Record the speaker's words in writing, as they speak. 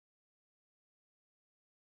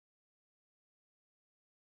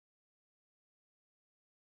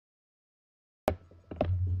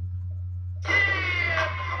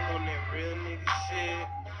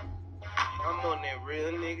I'm on that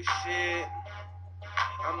real nigga shit.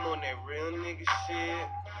 I'm on that real nigga shit.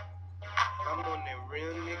 I'm on that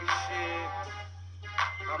real nigga shit.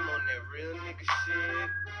 I'm on that real nigga shit.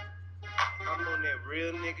 I'm on that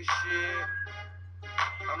real nigga shit.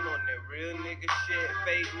 I'm on that real nigga shit.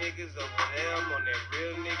 Fake niggas over there. I'm on that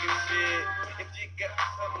real nigga shit. If you got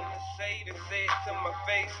something to say, then say it to my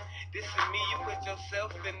face. This is me, you put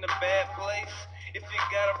yourself in the bad place. If you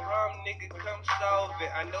got a problem, nigga, come solve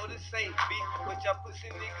it. I know this ain't beef, but y'all pussy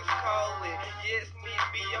niggas call it. Yeah, it's me,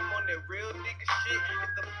 B. I'm on that real nigga shit.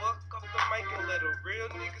 Get the fuck off the mic and let a real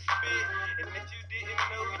nigga spit. And if you didn't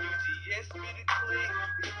know, UGS be the click.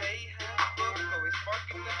 We stay high fuck, always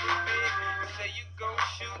sparking up a bit. You say you gon'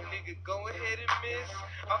 shoot, nigga, go ahead and miss.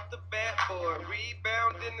 Off the bat for a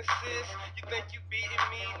rebound and assist. You think you beating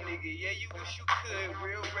me, nigga? Yeah, you wish you could.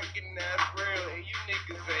 Real recognize real, and you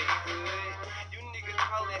niggas ain't good. You niggas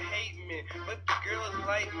probably hate me, but the girls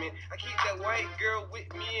like me. I keep that white girl with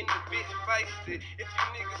me and the bitch feisty. If you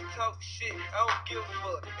niggas talk shit, I don't give a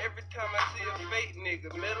fuck. Every time I see a fake nigga,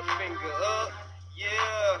 middle finger up.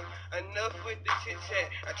 Yeah, enough with the chit chat.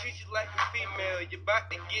 I treat you like a female, you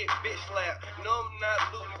bout to get bitch slapped. No, I'm not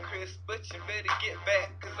ludicrous, but you better get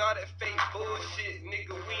back. Cause all that fake bullshit,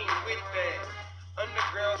 nigga, we ain't with that.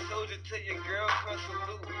 Underground soldier till your girl come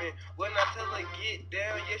salute me. When I tell her get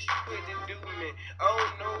down, yeah, she put it do me. I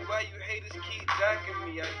don't know why you haters keep jocking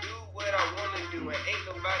me. I do what I wanna do and ain't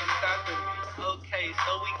nobody stopping me. Okay,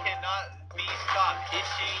 so we cannot be stopped.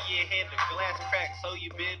 Itching your head, the glass cracked, so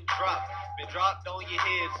you been dropped. Been dropped on your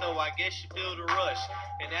head, so I guess you feel the rush.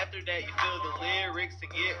 And after that, you feel the lyrics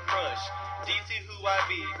and get crushed. DT who I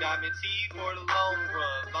be, Diamond T for the long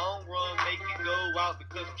run. Long run, make it go out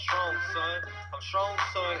because I'm strong, son. I'm strong,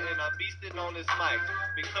 son, and I'm beasting on this mic.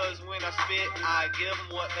 Because when I spit, I give them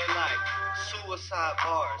what they like. Suicide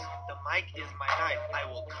bars, the mic is my knife. I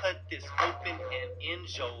will cut this open and end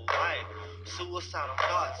your life. Suicidal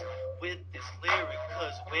thoughts with this lyric,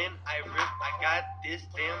 cause when I rip, I got this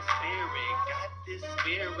damn spirit. Got this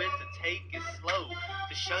spirit to take it slow,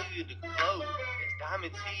 to show you the glow. It's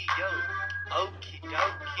Diamond T, yo. Okie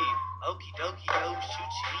dokie, okie dokie, yo.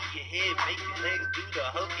 Shoot you in your head, make your legs do the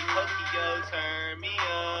hokey pokey, yo. Turn me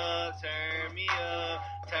up, turn me up,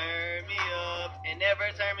 turn me up, and never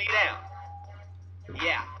turn me down.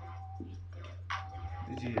 Yeah.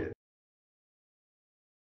 UGS.